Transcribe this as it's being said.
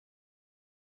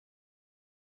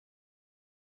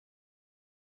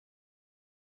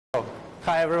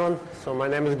Hi everyone. So my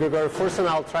name is Grigori Fursin.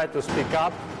 I'll try to speak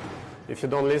up. If you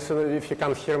don't listen, if you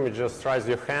can't hear me, just raise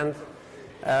your hand.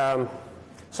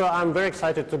 So I'm very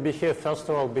excited to be here, first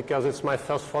of all, because it's my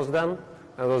first FOSDEM.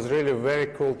 And it was really very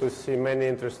cool to see many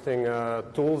interesting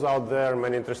tools out there,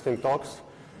 many interesting talks.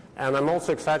 And I'm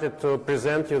also excited to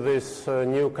present you this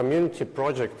new community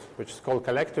project, which is called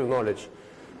Collective Knowledge.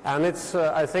 And it's,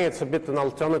 I think it's a bit an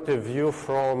alternative view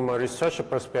from a researcher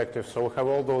perspective. So we have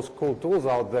all those cool tools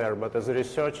out there, but as a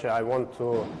researcher, I want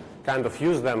to kind of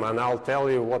use them, and I'll tell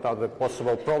you what are the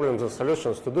possible problems and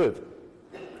solutions to do it.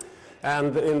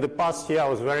 And in the past year, I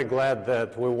was very glad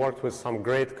that we worked with some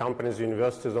great companies,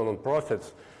 universities, and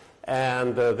nonprofits,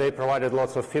 and they provided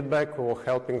lots of feedback. We were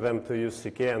helping them to use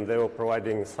CK, and they were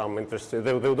providing some interesting,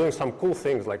 they were doing some cool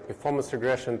things like performance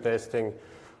regression testing,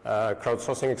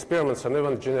 crowdsourcing experiments, and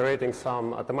even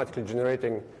automatically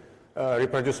generating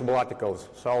reproducible articles.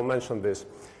 So I'll mention this.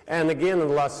 And again, in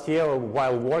the last year,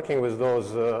 while working with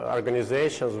those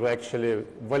organizations, we actually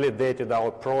validated our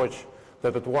approach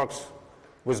that it works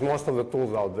with most of the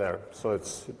tools out there. So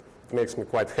it makes me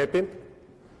quite happy.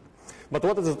 But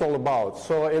what is it all about?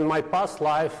 So in my past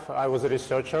life, I was a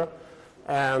researcher,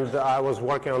 and I was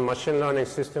working on machine learning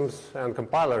systems and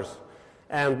compilers.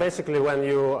 And basically, when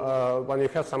you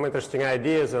have some interesting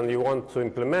ideas and you want to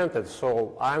implement it,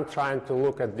 so I'm trying to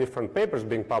look at different papers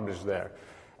being published there.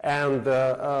 And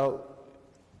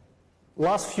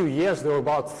last few years, there were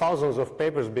about thousands of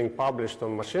papers being published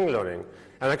on machine learning.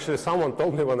 And actually, someone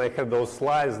told me when I had those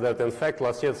slides that, in fact,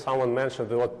 last year someone mentioned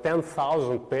there were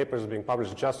 10,000 papers being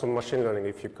published just on machine learning,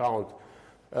 if you count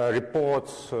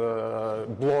reports,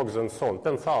 blogs, and so on,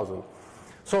 10,000.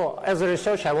 So as a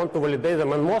researcher, I want to validate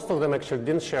them, and most of them actually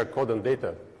didn't share code and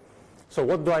data. So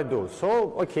what do I do?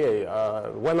 So, okay,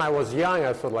 when I was young,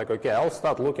 I thought, like, okay, I'll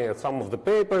start looking at some of the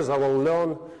papers. I will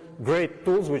learn great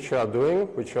tools which you are doing,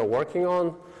 which you are working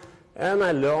on. And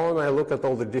I look at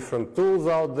all the different tools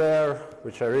out there,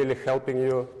 which are really helping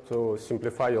you to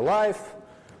simplify your life.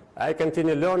 I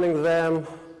continue learning them.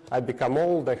 I become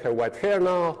old. I have white hair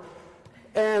now.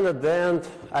 And at the end,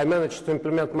 I managed to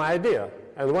implement my idea.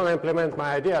 And when I implement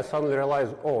my idea, I suddenly realize,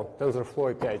 oh,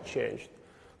 TensorFlow API changed.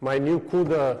 My new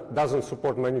CUDA doesn't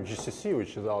support my new GCC,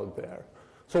 which is out there.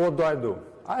 So what do?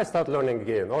 I start learning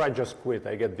again, or I just quit,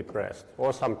 I get depressed.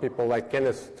 Or some people like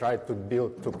Kenneth try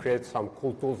to create some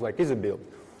cool tools like EasyBuild,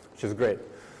 which is great.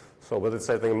 So, but it's,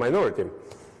 I think, a minority.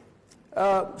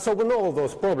 So we know all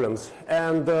those problems.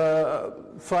 And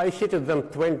so I hit them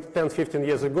 10, 15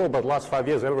 years ago, but last 5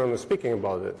 years, everyone is speaking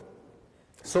about it.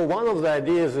 So one of the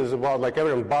ideas is about, like,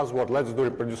 every buzzword, let's do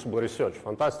reproducible research.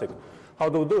 Fantastic. How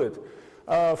do we do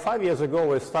it? 5 years ago,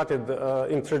 we started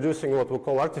introducing what we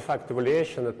call artifact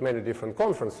evaluation at many different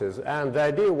conferences. And the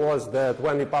idea was that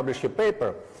when you publish your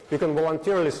paper, you can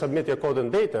voluntarily submit your code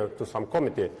and data to some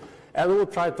committee, and we will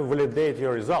try to validate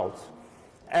your results.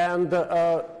 And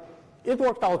it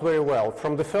worked out very well.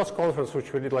 From the first conference,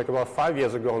 which we did like about 5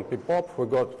 years ago on PPOP, we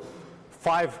got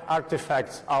 5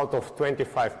 artifacts out of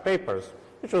 25 papers,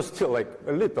 which was still like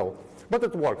a little, but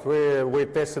it worked. We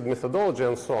tested methodology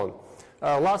and so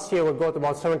on. Last year, we got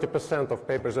about 70% of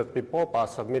papers at PPOP are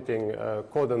submitting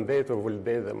code and data,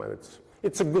 validate them, and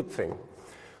it's a good thing.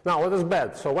 Now, what is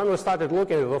bad? So when we started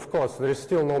looking at it, of course, there is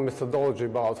still no methodology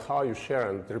about how you share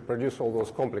and reproduce all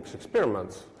those complex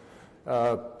experiments,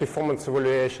 performance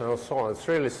evaluation, and so on. It's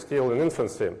really still in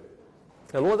infancy.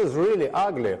 And what is really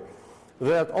ugly,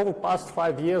 that over the past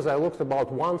 5 years, I looked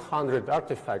about 100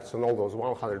 artifacts in all those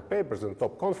 100 papers in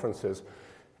top conferences,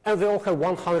 and they all have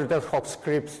 100 ad-hoc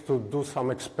scripts to do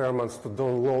some experiments, to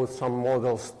download some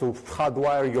models, to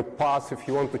hardwire your path. If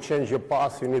you want to change your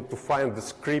path, you need to find the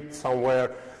script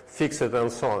somewhere, fix it,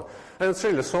 and so on. And it's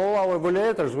really, so all our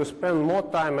evaluators, we spend more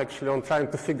time actually on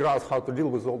trying to figure out how to deal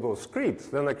with all those scripts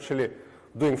than actually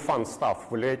doing fun stuff,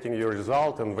 evaluating your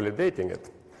result and validating it.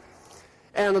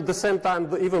 And at the same time,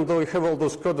 even though you have all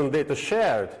those code and data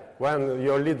shared, when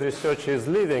your lead researcher is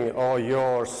leading, or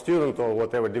your student or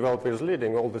whatever developer is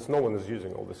leading, all this, no one is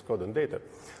using all this code and data.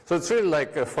 So it's really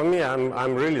like, for me,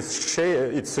 I'm really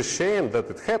it's a shame that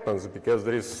it happens, because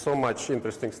there is so much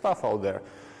interesting stuff out there.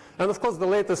 And of course, the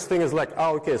latest thing is like,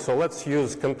 oh, okay, so let's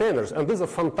use containers. And these are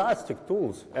fantastic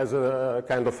tools as a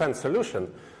kind of end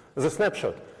solution, as a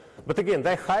snapshot. But again,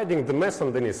 they're hiding the mess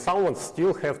underneath. Someone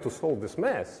still have to solve this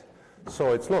mess.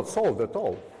 So it's not solved at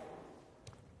all.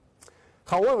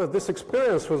 However, this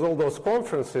experience with all those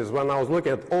conferences, when I was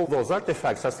looking at all those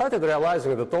artifacts, I started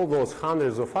realizing that all those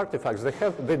hundreds of artifacts,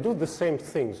 they do the same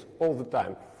things all the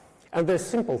time. And they're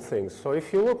simple things. So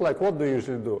if you look like, what do you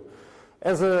usually do?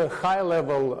 As a high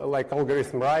level, like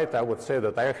algorithm writer, I would say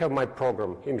that I have my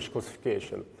program, image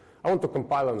classification. I want to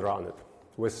compile and run it.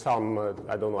 with some,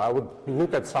 I don't know, I would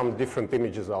look at some different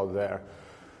images out there.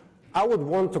 I would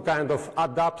want to kind of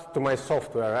adapt to my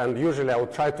software, and usually I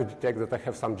would try to detect that I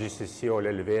have some GCC or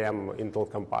LLVM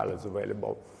Intel compilers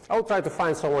available. I would try to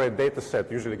find somewhere a data set,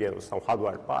 usually again with some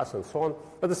hardwired paths and so on,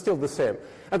 but it's still the same.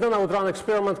 And then I would run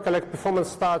experiment, collect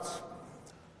performance stats,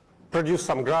 produce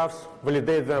some graphs,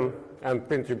 validate them, and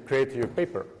create your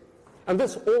paper. And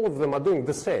this, all of them are doing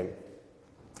the same.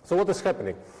 So what is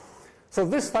happening? So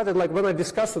this started like when I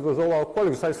discussed it with all our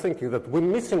colleagues, I was thinking that we're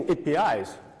missing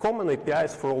APIs, common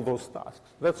APIs for all those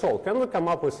tasks. That's all. Can we come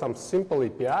up with some simple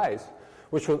APIs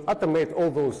which will automate all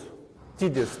those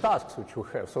tedious tasks which we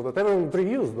have so that everyone would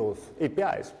reuse those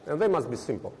APIs? And they must be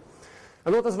simple.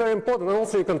 And what is very important, and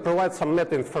also you can provide some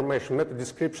meta information, meta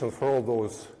description for all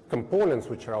those components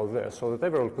which are out there so that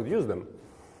everyone could use them.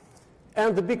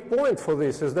 And the big point for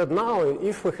this is that now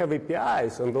if we have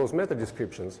APIs and those meta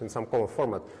descriptions in some common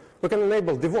format, we can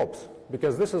enable DevOps,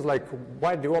 because this is like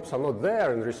why DevOps are not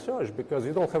there in research, because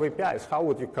you don't have APIs. How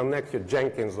would you connect your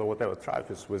Jenkins or whatever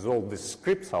Travis with all these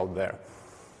scripts out there?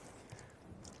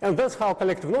 And that's how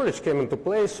collective knowledge came into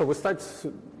place. So we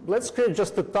started, let's create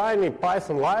just a tiny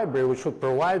Python library which would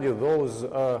provide you those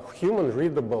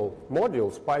human-readable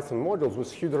modules, Python modules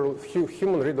with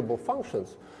human-readable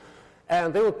functions.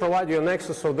 And they would provide you an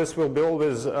access, so this will be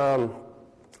always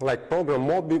like program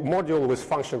module with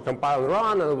function compile and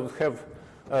run, and it would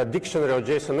have dictionary or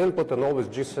JSON input and always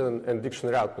JSON and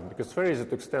dictionary output, because it's very easy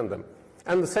to extend them.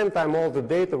 And at the same time, all the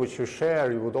data which you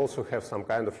share, you would also have some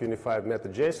kind of unified meta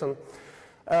JSON.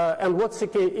 And what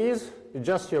CK is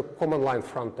just your command line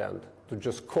front end to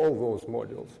just call those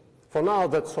modules. For now,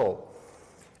 that's all.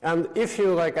 And if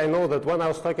you, like, I know that when I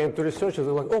was talking to researchers,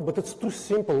 they're like, oh, but it's too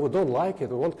simple, we don't like it,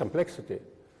 we want complexity.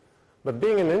 But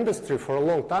being in industry for a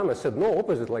long time, I said, no,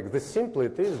 opposite, like, the simpler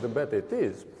it is, the better it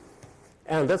is.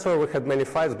 And that's why we had many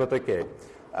fights, but okay.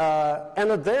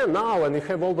 And at the end now, when you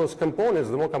have all those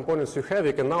components, the more components you have,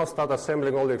 you can now start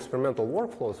assembling all the experimental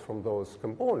workflows from those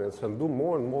components and do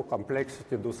more and more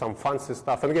complexity, do some fancy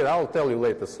stuff. And again, I'll tell you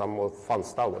later some more fun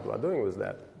stuff that we're doing with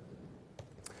that.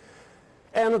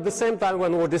 And at the same time,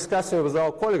 when we were discussing with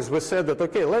our colleagues, we said that,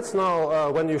 okay, let's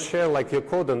now, when you share like your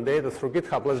code and data through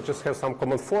GitHub, let's just have some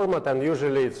common format, and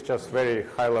usually it's just very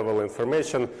high-level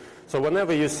information. So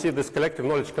whenever you see this collective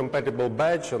knowledge compatible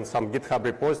badge on some GitHub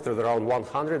repositories, around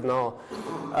 100 now,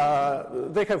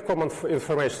 they have common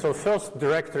information. So first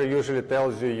directory usually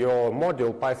tells you your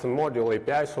module, Python module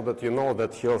API, so that you know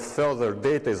that your further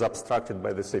data is abstracted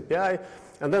by this API.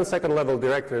 And then second level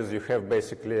directories, you have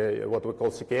basically what we call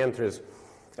CK entries.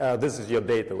 This is your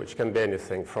data, which can be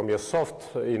anything. From your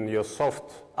soft, in your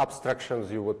soft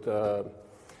abstractions, you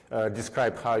would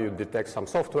describe how you detect some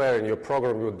software. In your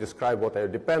program, you would describe what are your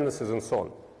dependencies and so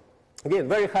on. Again,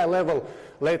 very high level.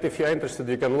 Later, if you're interested,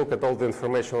 you can look at all the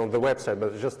information on the website,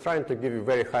 but just trying to give you a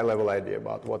very high level idea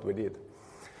about what we did.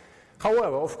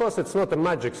 However, of course, it's not a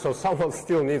magic, so someone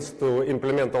still needs to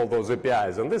implement all those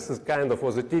APIs, and this is kind of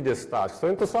was a tedious task. So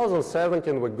in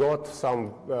 2017, we got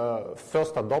some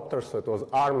first adopters, so it was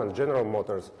ARM and General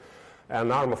Motors.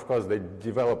 And ARM, of course, they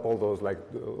develop all those, like,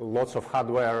 lots of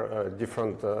hardware,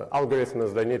 different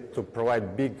algorithms. They need to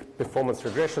provide big performance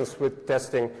regressions with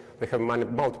testing. They have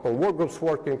multiple workgroups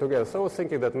working together. So I was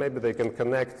thinking that maybe they can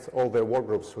connect all their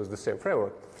workgroups with the same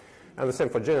framework. And the same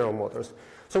for General Motors.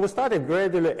 So we started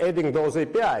gradually adding those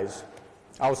APIs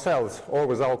ourselves or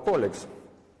with our colleagues.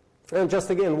 And just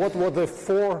again, what were the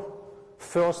four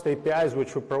first APIs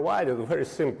which we provided? Very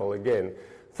simple again.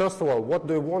 First of all, what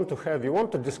do you want to have? You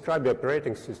want to describe your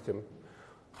operating system.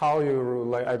 How you,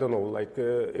 like, I don't know, like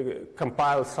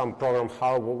compile some program,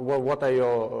 what are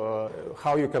your,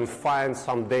 how you can find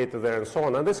some data there and so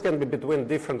on. And this can be between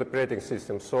different operating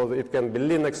systems. So it can be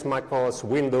Linux, macOS,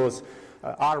 Windows.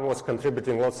 ARM was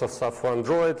contributing lots of stuff for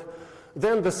Android.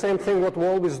 Then the same thing what we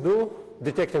always do,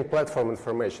 detecting platform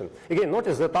information. Again,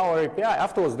 notice that our API,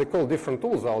 afterwards they call different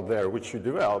tools out there which you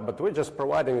develop, but we're just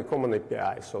providing a common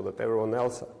API so that everyone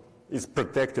else is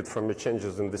protected from the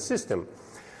changes in the system.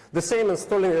 The same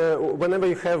installing, whenever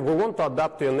you have, we want to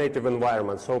adapt to your native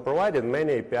environment. So provided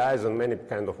many APIs and many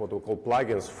kind of what we call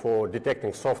plugins for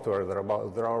detecting software. There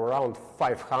are around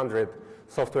 500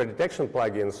 software detection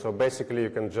plugins. So basically you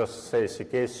can just say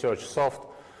CK search soft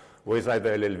with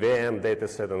either LLVM,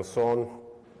 dataset, and so on.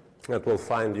 It will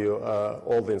find you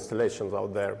all the installations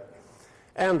out there.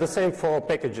 And the same for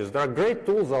packages. There are great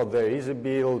tools out there,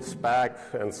 EasyBuild, Spec,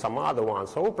 and some other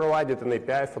ones. So we provided an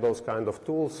API for those kind of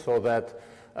tools so that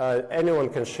anyone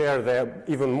can share their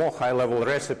even more high-level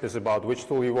recipes about which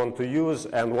tool you want to use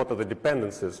and what are the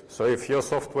dependencies. So if your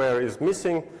software is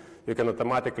missing, you can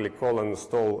automatically call and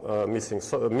install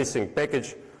missing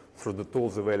package through the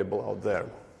tools available out there.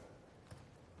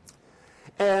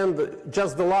 And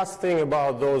just the last thing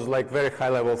about those, like very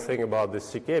high-level thing about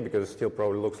this CK, because it still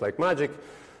probably looks like magic.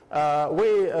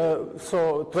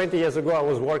 So 20 years ago, I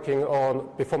was working on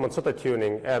performance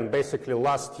auto-tuning, and basically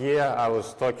last year, I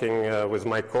was talking with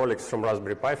my colleagues from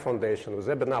Raspberry Pi Foundation, with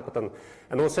Eben Apatan,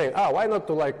 and I was saying, why not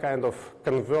to like kind of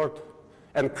convert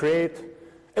and create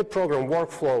a program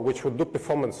workflow which would do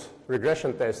performance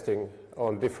regression testing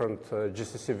on different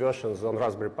GCC versions on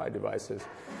Raspberry Pi devices.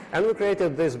 And we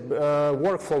created this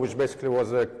workflow, which basically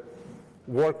was a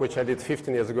work which I did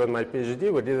 15 years ago in my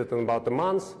PhD. We did it in about a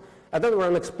month. And then we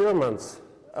ran experiments.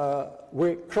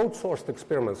 We crowdsourced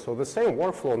experiments. So the same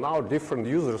workflow, now different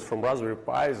users from Raspberry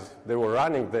Pis, they were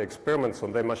running the experiments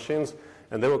on their machines,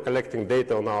 and they were collecting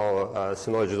data on our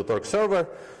Synology.org server.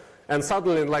 And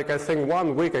suddenly, like I think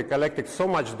 1 week, I collected so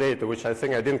much data, which I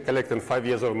think I didn't collect in 5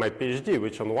 years of my PhD,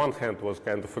 which on one hand was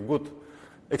kind of a good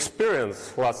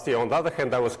experience last year. On the other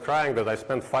hand, I was crying that I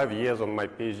spent 5 years on my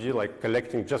PhD, like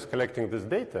just collecting this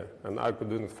data, and I could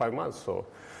do it in 5 months. So,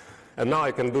 and now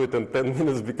I can do it in 10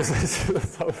 minutes because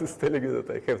I was telling you that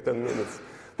I have 10 minutes.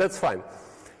 That's fine.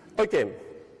 Okay.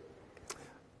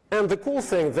 And the cool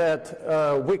thing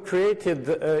that we created,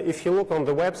 if you look on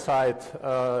the website,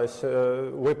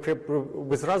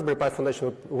 with Raspberry Pi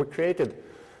Foundation, we created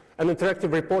an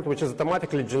interactive report which is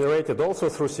automatically generated also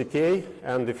through CK.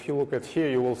 And if you look at here,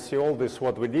 you will see all this,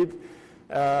 what we did.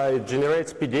 It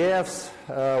generates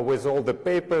PDFs with all the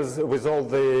papers, with all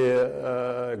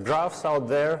the graphs out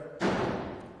there.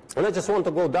 And I just want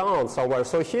to go down somewhere.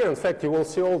 So here, in fact, you will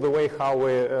see all the way how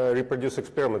we reproduce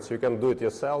experiments. You can do it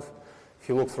yourself if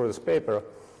you look through this paper.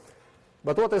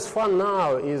 But what is fun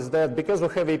now is that because we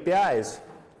have APIs,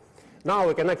 now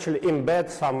we can actually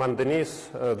embed some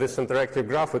underneath this interactive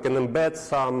graph. We can embed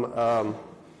some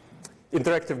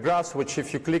interactive graphs, which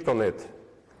if you click on it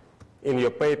in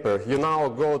your paper, you now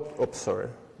go, oops, sorry,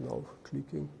 no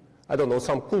clicking. I don't know,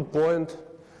 some cool point.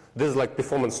 This is like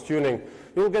performance tuning.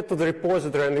 You will get to the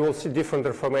repository and you will see different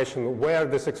information, where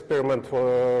this experiment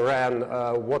ran,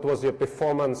 what was your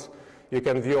performance. You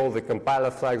can view all the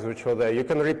compiler flags which were there. You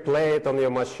can replay it on your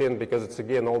machine because it's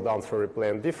again all down for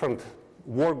replay, and different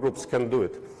work groups can do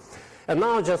it. And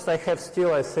now just I have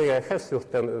still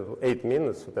 8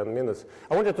 minutes or 10 minutes.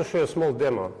 I wanted to show you a small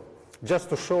demo just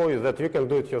to show you that you can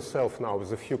do it yourself now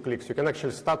with a few clicks. You can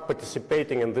actually start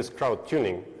participating in this crowd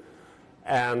tuning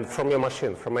and from your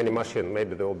machine, from any machine.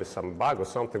 Maybe there will be some bug or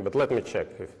something, but let me check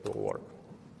if it will work.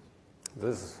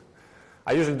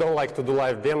 I usually don't like to do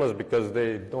live demos because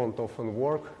they don't often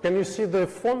work. Can you see the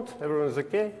font? Everyone's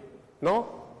okay? No?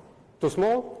 Too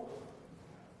small?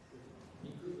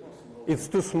 It's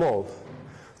too small.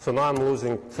 So now I'm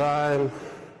losing time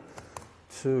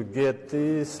to get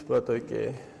this, but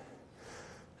okay.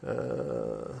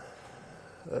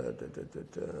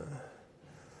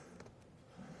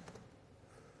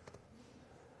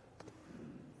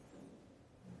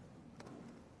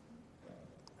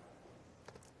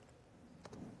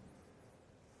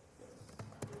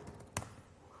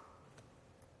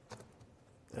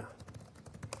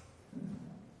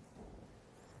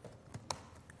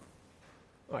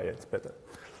 Oh, yeah, it's better.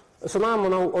 So now I'm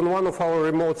on one of our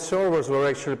remote servers where we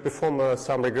actually perform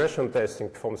some regression testing,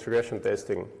 performance regression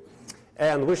testing.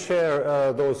 And we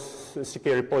share those CK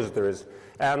repositories.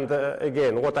 And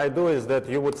again, what I do is that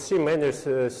you would see many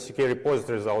CK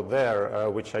repositories out there,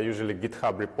 which are usually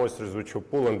GitHub repositories, which you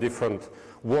pull on different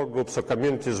work groups or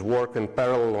communities work in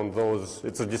parallel on those.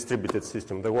 It's a distributed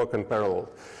system. They work in parallel.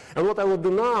 And what I will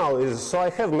do now is, so I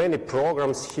have many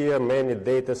programs here, many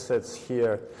data sets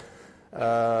here.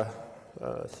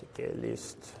 CK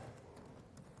list.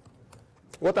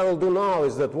 What I will do now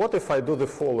is that, what if I do the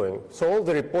following? So all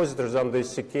the repositories on the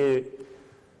CK,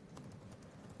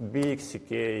 big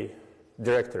CK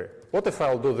directory. What if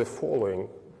I'll do the following?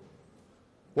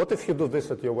 What if you do this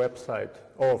at your website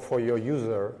or for your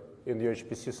user in the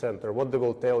HPC center? What they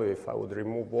will tell you if I would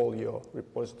remove all your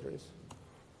repositories?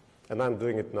 And I'm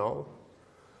doing it now.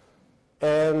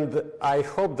 And I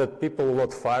hope that people will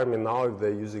not fire me now if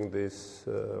they're using this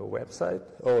website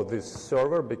or this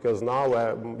server, because now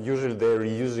usually they're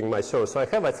reusing my server. So I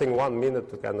have, I think, 1 minute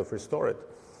to kind of restore it.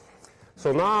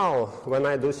 So now when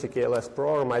I do CKLS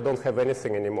program, I don't have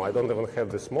anything anymore. I don't even have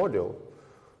this module.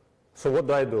 So what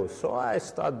do? So I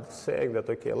start saying that,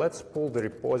 okay, let's pull the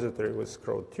repository with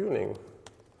crowd tuning.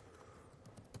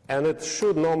 And it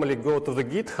should normally go to the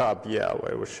GitHub,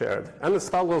 where we shared. And it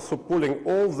starts also pulling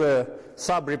all the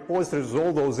sub-repositories,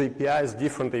 all those APIs,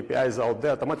 different APIs out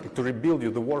there, automatically to rebuild you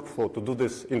the workflow to do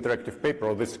this interactive paper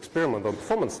or this experiment on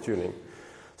performance tuning.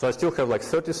 So I still have like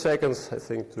 30 seconds, I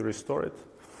think, to restore it.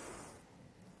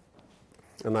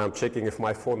 And I'm checking if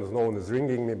my phone is, no one is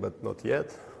ringing me, but not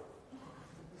yet.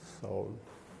 So,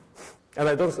 and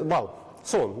I don't, well,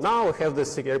 soon. Now I have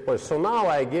this CK repository. So now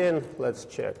again, let's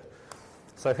check.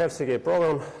 So I have CK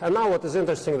program. And now what is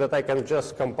interesting that I can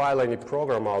just compile any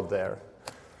program out there.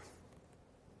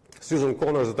 It's using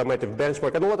Connor's automatic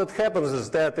benchmark. And what it happens is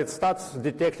that it starts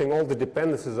detecting all the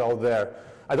dependencies out there.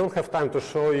 I don't have time to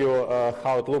show you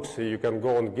how it looks. You can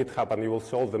go on GitHub and you will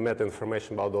see all the meta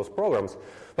information about those programs.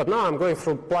 But now I'm going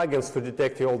through plugins to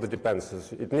detect all the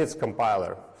dependencies. It needs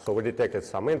compiler. So we detected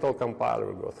some Intel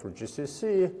compiler. We go through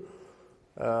GCC.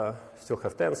 Still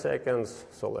have 10 seconds.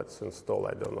 So let's install,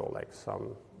 I don't know, like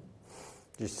some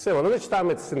GCC. And each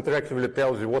time it interactively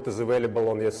tells you what is available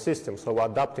on your system. So we're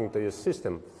adapting to your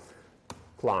system.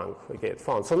 Clang, okay, it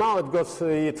found. So now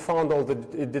it found all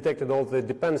it detected all the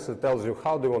dependencies. It tells you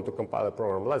how do you want to compile a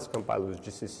program. Let's compile with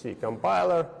GCC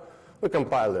compiler. We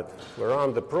compile it. We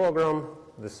run the program,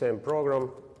 the same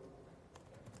program.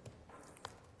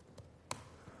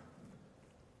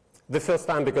 The first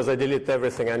time, because I delete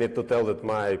everything, I need to tell that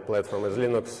my platform is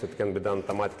Linux. It can be done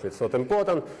automatically. It's not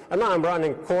important. And now I'm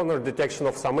running corner detection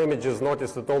of some images.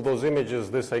 Notice that all those images,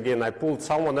 this again, I pulled,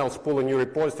 someone else pulled a new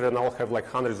repository, and I'll have like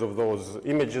hundreds of those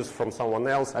images from someone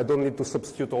else. I don't need to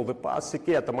substitute all the paths.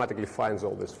 CK automatically finds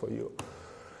all this for you.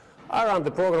 I run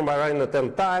the program, I run it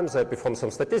 10 times. I perform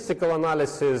some statistical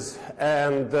analysis.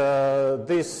 And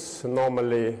this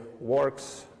normally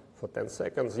works for 10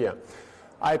 seconds. Yeah.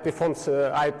 I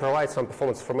provide some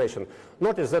performance information.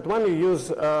 Notice that when you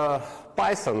use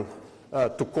Python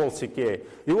to call CK,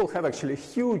 you will have actually a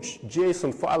huge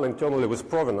JSON file internally with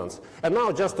provenance. And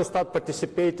now just to start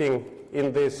participating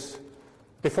in this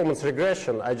performance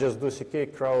regression, I just do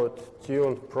CK crowd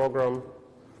tune program.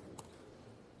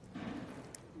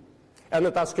 And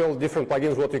it asks you all different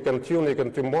plugins what you can tune. You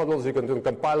can tune models, you can tune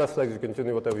compiler flags, you can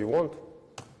tune whatever you want.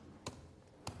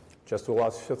 Just to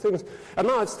ask a few things. And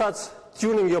now it starts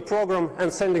tuning your program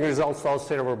and sending results to our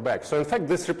server back. So in fact,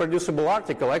 this reproducible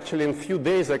article, actually in a few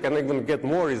days, I can even get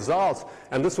more results.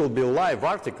 And this will be a live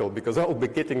article because I will be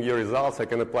getting your results. I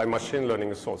can apply machine learning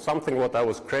and so on. Something what I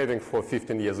was craving for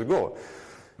 15 years ago.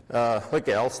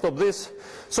 Okay, I'll stop this.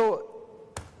 So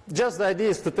just the idea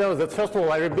is to tell you that, first of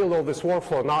all, I rebuild all this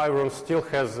workflow. Now everyone still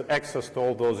has access to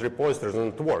all those repositories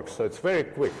and it works. So it's very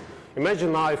quick.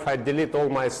 Imagine now if I delete all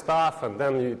my stuff and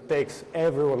then it takes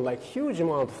everyone like huge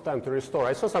amount of time to restore.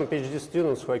 I saw some PhD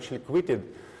students who actually quitted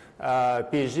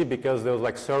PhD because there was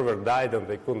like server died and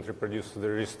they couldn't reproduce the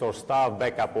restore stuff,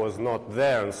 backup was not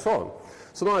there and so on.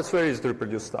 So now it's very easy to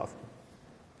reproduce stuff.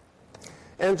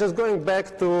 And just going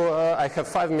back to, I have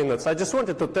 5 minutes. I just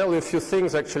wanted to tell you a few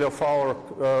things actually of our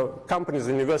companies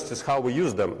and universities, how we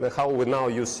use them, how we now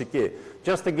use CK.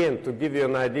 Just again, to give you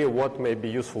an idea what may be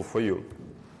useful for you.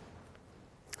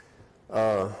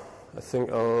 I think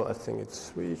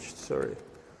it's switched, sorry.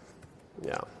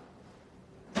 Yeah.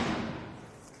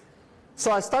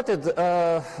 So I started,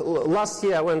 last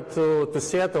year I went to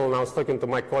Seattle and I was talking to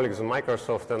my colleagues in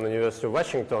Microsoft and the University of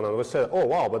Washington and we said, oh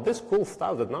wow, but this cool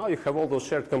stuff that now you have all those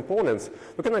shared components,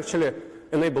 we can actually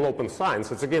enable open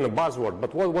science. It's again a buzzword,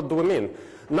 but what do we mean?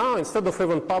 Now instead of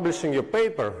even publishing your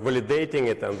paper, validating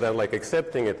it and then like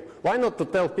accepting it, why not to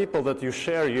tell people that you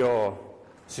share your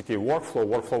CK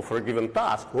workflow for a given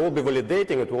task. We'll be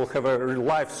validating it. We'll have a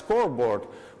live scoreboard.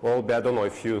 We'll be, I don't know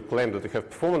if you claim that you have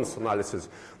performance analysis.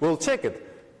 We'll check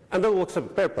it, and then we'll accept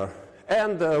the paper.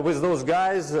 And with those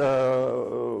guys,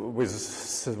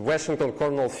 with Washington,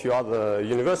 Cornell, a few other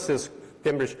universities,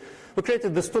 Cambridge, we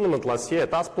created this tournament last year,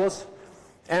 Task Plus,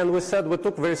 and we said we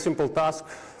took very simple task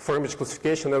for image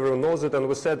classification. Everyone knows it, and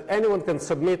we said anyone can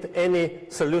submit any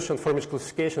solution for image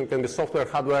classification. It can be software,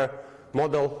 hardware,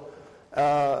 model.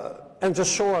 And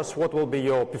just show us what will be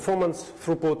your performance,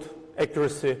 throughput,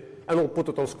 accuracy, and we'll put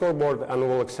it on scoreboard and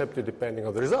we'll accept you depending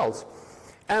on the results.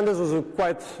 And this was a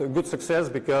quite good success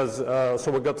because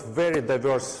so we got very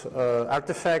diverse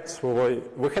artifacts.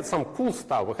 We had some cool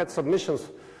stuff. We had submissions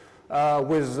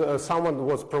with someone who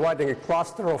was providing a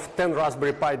cluster of 10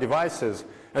 Raspberry Pi devices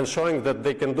and showing that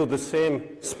they can do the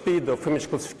same speed of image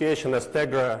classification as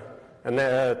Tegra and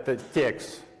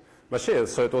TX.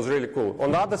 machines, so it was really cool.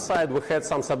 On the other side, we had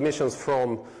some submissions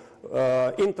from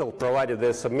Intel provided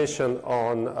a submission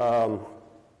on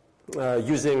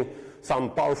using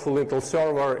some powerful Intel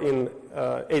server in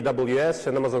AWS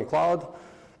and Amazon Cloud.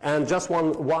 And just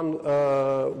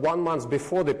one month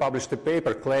before, they published a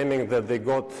paper claiming that they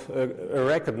got a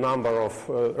record number of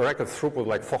record throughput,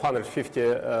 like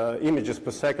 450 images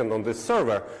per second on this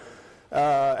server.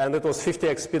 And it was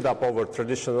 50x speed up over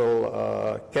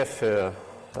traditional confe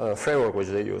framework which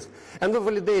they use. And we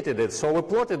validated it. So we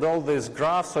plotted all these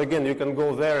graphs. So again, you can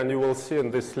go there and you will see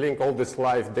in this link all this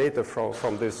live data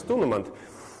from this tournament.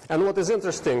 And what is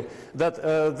interesting, that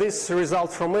this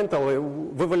result from Intel,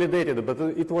 we validated it, but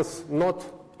it was not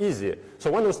easy.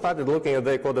 So when we started looking at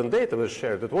the code and data we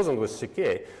shared, it wasn't with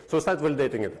CK. So we started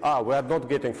validating it. We are not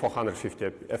getting 450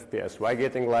 FPS. We are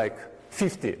getting like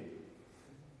 50.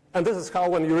 And this is how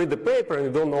when you read the paper and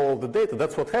you don't know all the data,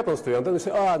 that's what happens to you. And then you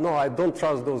say, no, I don't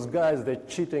trust those guys. They're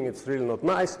cheating. It's really not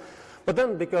nice. But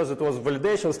then because it was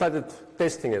validation, we started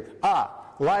testing it.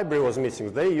 Library was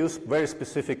missing. They used very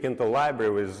specific Intel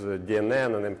library with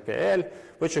DNN and MKL,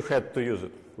 which you had to use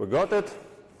it. We got it.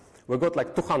 We got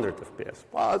like 200 FPS.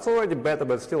 Well, it's already better,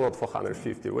 but still not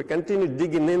 450. We continued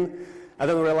digging in, and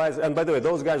then realized, and by the way,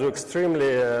 those guys were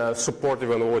extremely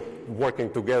supportive and were working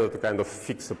together to kind of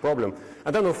fix the problem.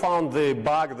 And then we found the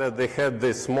bug that they had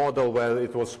this model where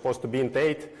it was supposed to be int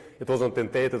 8. It wasn't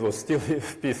int 8, it was still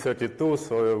FP32,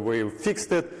 so we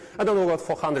fixed it, and then we got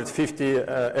 450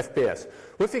 FPS.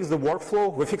 We fixed the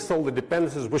workflow, we fixed all the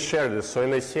dependencies, we shared this. So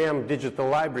in ACM digital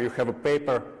library, you have a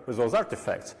paper with those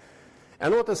artifacts.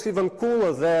 And what is even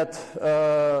cooler that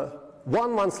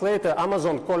 1 month later,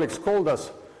 Amazon colleagues called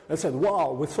us and said,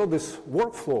 wow, we saw this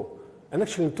workflow. And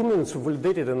actually in 2 minutes we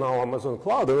validated in our Amazon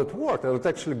cloud and it worked. And it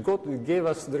actually gave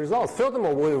us the results.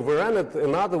 Furthermore, we ran it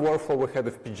another workflow. We had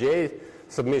FPGA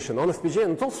submission on FPGA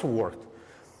and it also worked.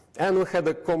 And we had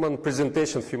a common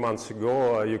presentation a few months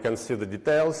ago. You can see the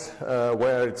details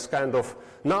where it's kind of,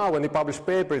 now when you publish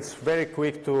paper, it's very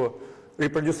quick to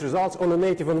reproduce results on a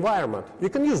native environment. You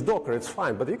can use Docker, it's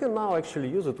fine, but you can now actually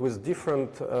use it with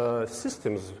different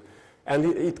systems, and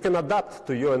it can adapt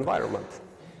to your environment.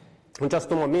 In just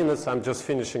 2 more minutes, I'm just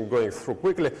finishing going through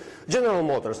quickly. General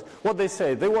Motors, what they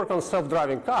say, they work on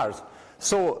self-driving cars.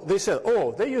 So they said,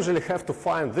 they usually have to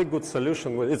find the good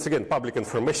solution. It's again public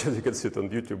information, you can see it on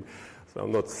YouTube, so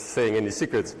I'm not saying any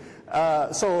secrets.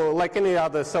 So like any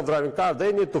other self-driving car,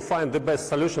 they need to find the best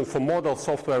solution for model,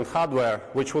 software, and hardware,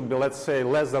 which would be, let's say,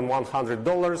 less than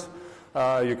 $100.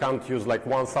 You can't use like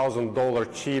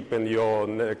 $1,000 chip in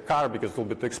your car because it will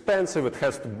be too expensive. It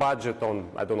has to budget on,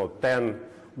 I don't know, 10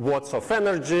 watts of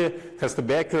energy. It has to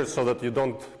be accurate so that you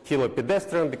don't kill a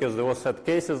pedestrian, because there were set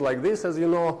cases like this, as you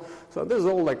know. So this is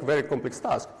all like very complex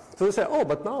task. So they say,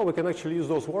 but now we can actually use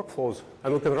those workflows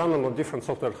and we can run them on different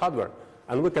software and hardware,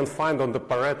 and we can find on the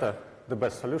Pareto the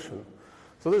best solution.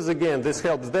 So this again, this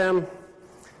helps them.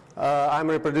 I'm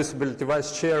a reproducibility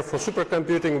vice chair for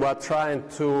supercomputing. We're trying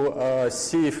to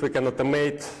see if we can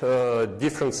automate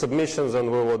different submissions, and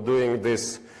we were doing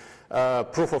this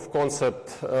proof of concept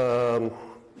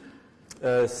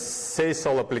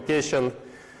SASOL application.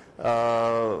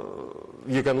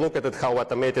 You can look at it, how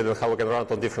automated and how we can run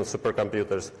it on different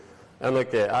supercomputers. And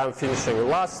okay, I'm finishing the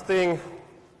last thing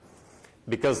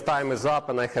because time is up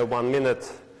and I have 1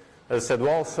 minute. As I said, we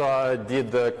also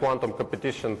did quantum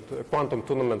competition, quantum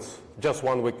tournaments just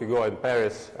 1 week ago in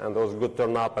Paris, and there was good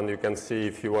turn up, and you can see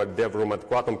if you are dev room at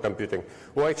quantum computing.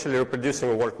 We're actually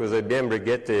reproducing work with IBM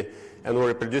Rigetti, and we're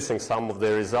reproducing some of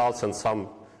the results, and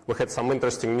we had some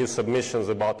interesting new submissions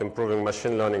about improving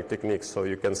machine learning techniques, so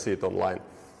you can see it online.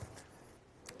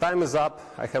 Time is up.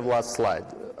 I have last slide.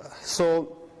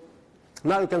 So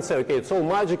now you can say, okay, it's all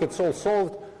magic, it's all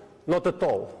solved. Not at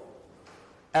all.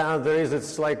 And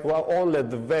it's like, well, only at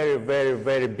the very, very,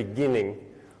 very beginning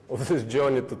of this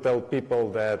journey to tell people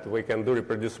that we can do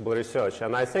reproducible research.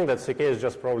 And I think that CK is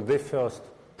just probably the first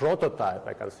prototype,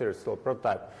 I consider it still a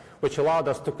prototype, which allowed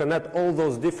us to connect all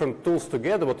those different tools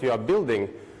together, what you are building,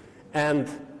 and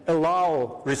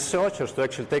allow researchers to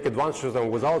actually take advantage of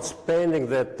them without spending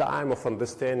the time of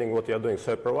understanding what you're doing.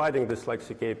 So providing this like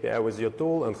CK API with your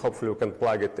tool, and hopefully you can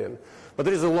plug it in. But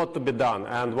there is a lot to be done,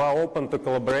 and we're open to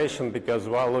collaboration because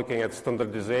we're looking at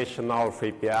standardization now of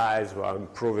APIs, we're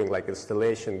improving like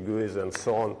installation, GUIs, and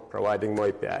so on, providing more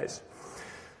APIs.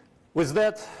 With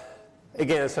that,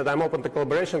 again, I said I'm open to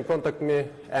collaboration, contact me,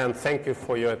 and thank you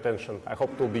for your attention. I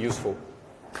hope it will be useful.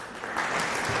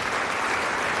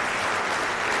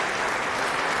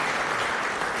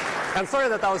 I'm sorry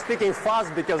that I was speaking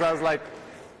fast because I was like,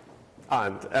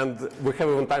 and we have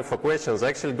even time for questions. I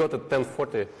actually got at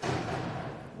 10:40,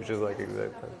 which is like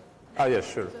exact time. Oh, yeah,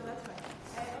 sure. So that's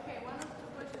fine. Okay, one of the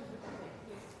questions we can take,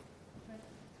 please.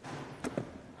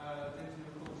 Did you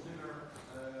consider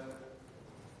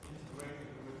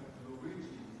integrating with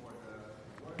Luigi for the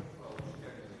workflow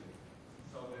scheduling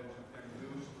so that you can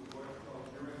use the workflow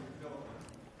during development?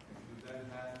 If you then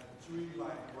have a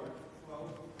tree-like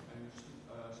workflow and you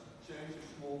change a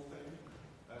small thing,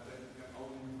 then you can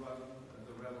only run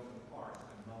the relevant parts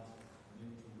and not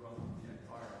need to run the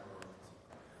entire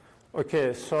workflow.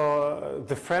 Okay, so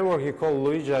the framework you call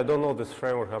Luigi, I don't know this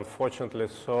framework, unfortunately.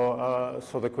 So,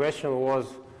 so the question was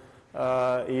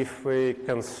if we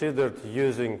considered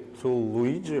using tool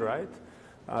Luigi, right?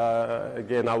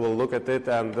 Again, I will look at it,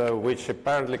 and which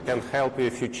apparently can help you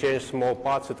if you change small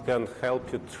parts. It can help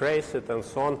you trace it and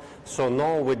so on. So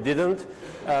no, we didn't.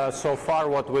 So far,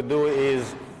 what we do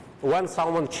is when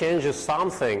someone changes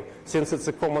something, since it's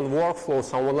a common workflow,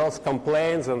 someone else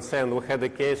complains and saying we had a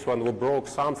case when we broke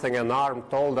something and ARM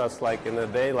told us like in a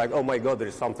day, like, oh my God, there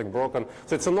is something broken.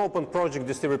 So it's an open project,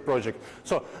 distributed project.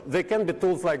 So there can be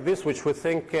tools like this which we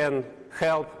think can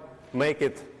help make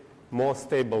it more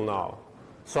stable now.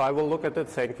 So I will look at it,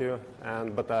 thank you,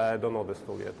 but I don't know this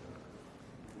tool yet.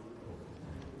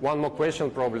 One more question,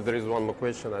 probably there is one more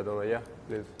question, I don't know, yeah,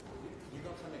 please.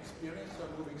 Experience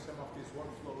of moving some of these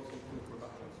workflows into the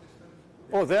production system?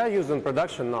 Oh, they are used in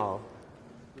production now.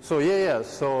 So yeah,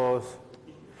 so,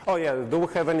 oh yeah, do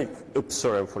we have any, oops,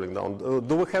 sorry, I'm falling down.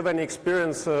 Do we have any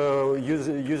experience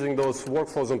using those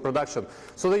workflows in production?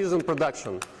 So they use in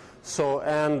production. So,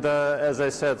 and as I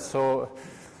said, so,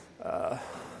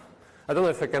 I don't know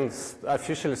if I can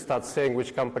officially start saying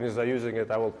which companies are using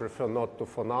it. I will prefer not to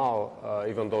for now,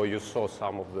 even though you saw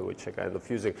some of the which are kind of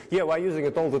using. Yeah, we're using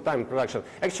it all the time in production.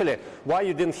 Actually, why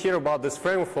you didn't hear about this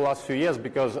framework for the last few years,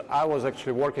 because I was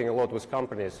actually working a lot with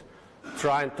companies,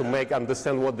 trying to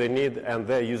understand what they need, and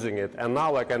they're using it. And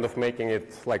now we're kind of making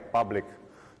it like public.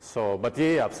 So, but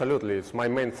yeah, absolutely. It's my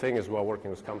main thing is we're working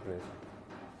with companies.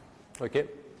 Okay?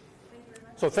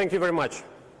 So thank you very much.